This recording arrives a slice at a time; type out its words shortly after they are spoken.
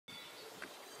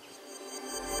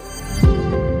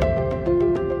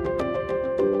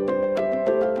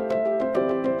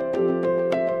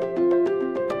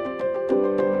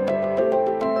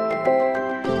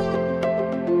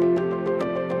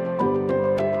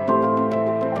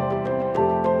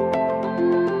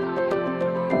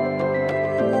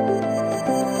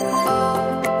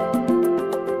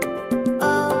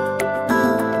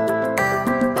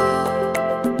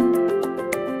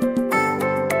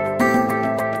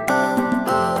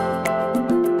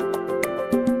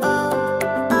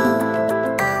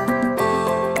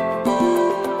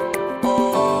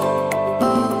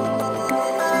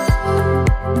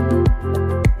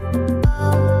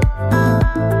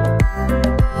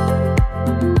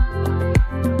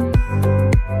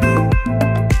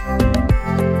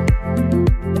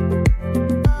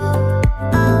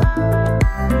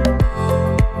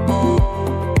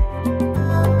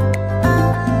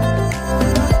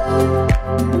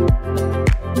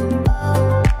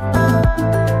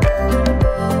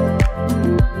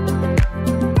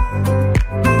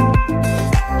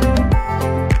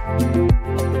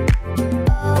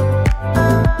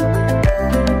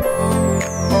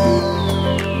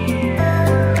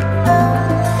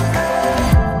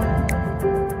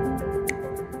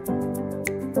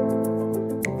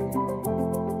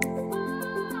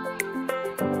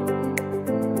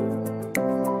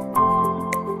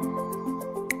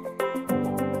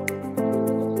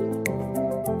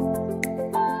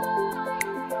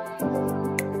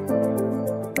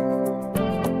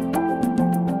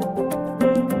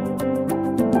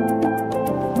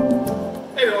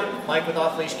Mike with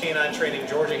Leash K9 Training,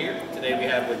 Georgia here. Today we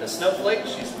have with us Snowflake.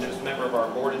 She's the newest member of our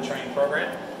board and train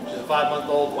program. She's a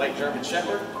 5-month-old white German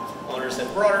Shepherd. Owners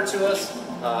have brought her to us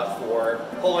for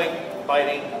pulling,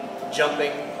 biting,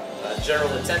 jumping,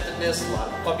 general attentiveness, a lot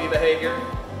of puppy behavior.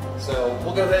 So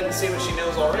we'll go ahead and see what she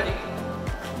knows already.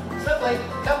 Snowflake,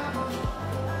 come.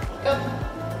 Come.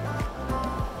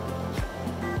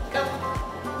 Come.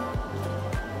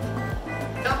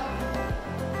 Come.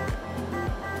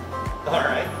 All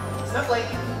right. Snowflake.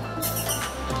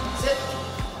 Sit.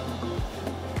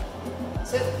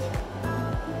 Sit.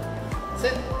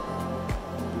 Sit.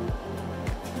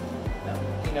 No.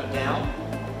 You know, down.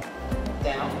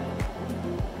 Down.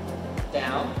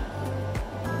 Down.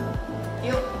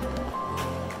 Heel.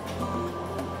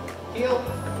 Heel.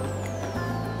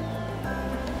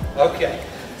 Okay,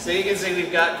 so you can see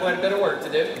we've got quite a bit of work to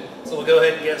do. So we'll go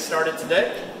ahead and get started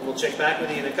today. We'll check back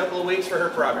with you in a couple of weeks for her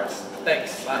progress.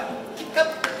 Thanks, bye. Come.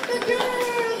 Good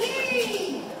girl,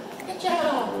 yay! Good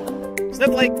job.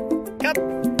 Snowflake, come.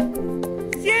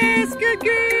 Yes, good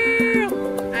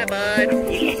girl. Hi, bud.